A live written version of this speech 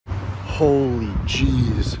Holy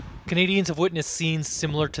jeez. Canadians have witnessed scenes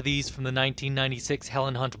similar to these from the 1996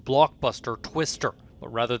 Helen Hunt blockbuster Twister.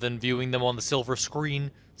 But rather than viewing them on the silver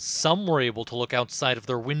screen, some were able to look outside of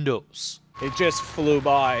their windows. It just flew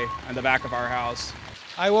by on the back of our house.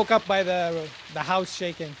 I woke up by the house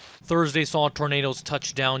shaking. Thursday saw tornadoes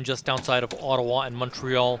touch down just outside of Ottawa and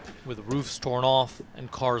Montreal, with roofs torn off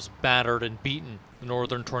and cars battered and beaten. The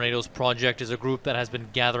Northern Tornadoes Project is a group that has been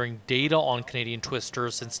gathering data on Canadian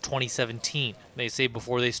twisters since 2017. They say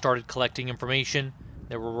before they started collecting information,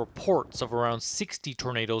 there were reports of around 60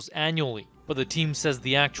 tornadoes annually. But the team says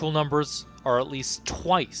the actual numbers are at least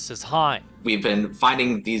twice as high. We've been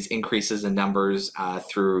finding these increases in numbers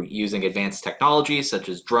through using advanced technologies such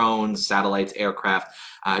as drones, satellites, aircraft,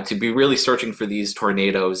 to be really searching for these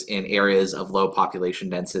tornadoes in areas of low population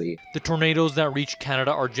density. The tornadoes that reach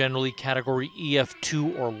Canada are generally category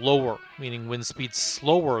EF2 or lower, meaning wind speeds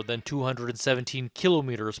slower than 217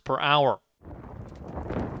 kilometers per hour.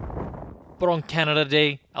 But on Canada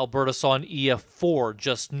Day, Alberta saw an EF4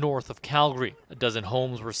 just north of Calgary. A dozen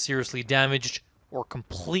homes were seriously damaged or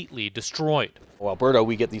completely destroyed. Well, Alberta,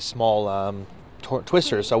 we get these small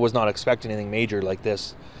twisters, so I was not expecting anything major like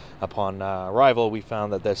this. Upon arrival, we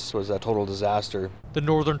found that this was a total disaster. The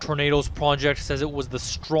Northern Tornadoes Project says it was the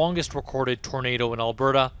strongest recorded tornado in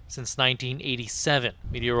Alberta since 1987.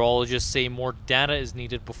 Meteorologists say more data is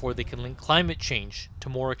needed before they can link climate change to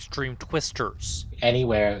more extreme twisters.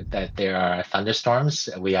 Anywhere that there are thunderstorms,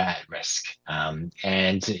 we are at risk. And,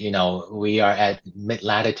 we are at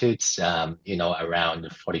mid-latitudes,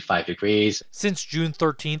 around 45 degrees. Since June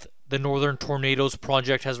 13th, the Northern Tornadoes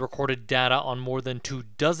Project has recorded data on more than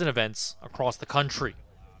 24 events across the country.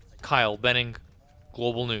 Kyle Benning,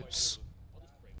 Global News.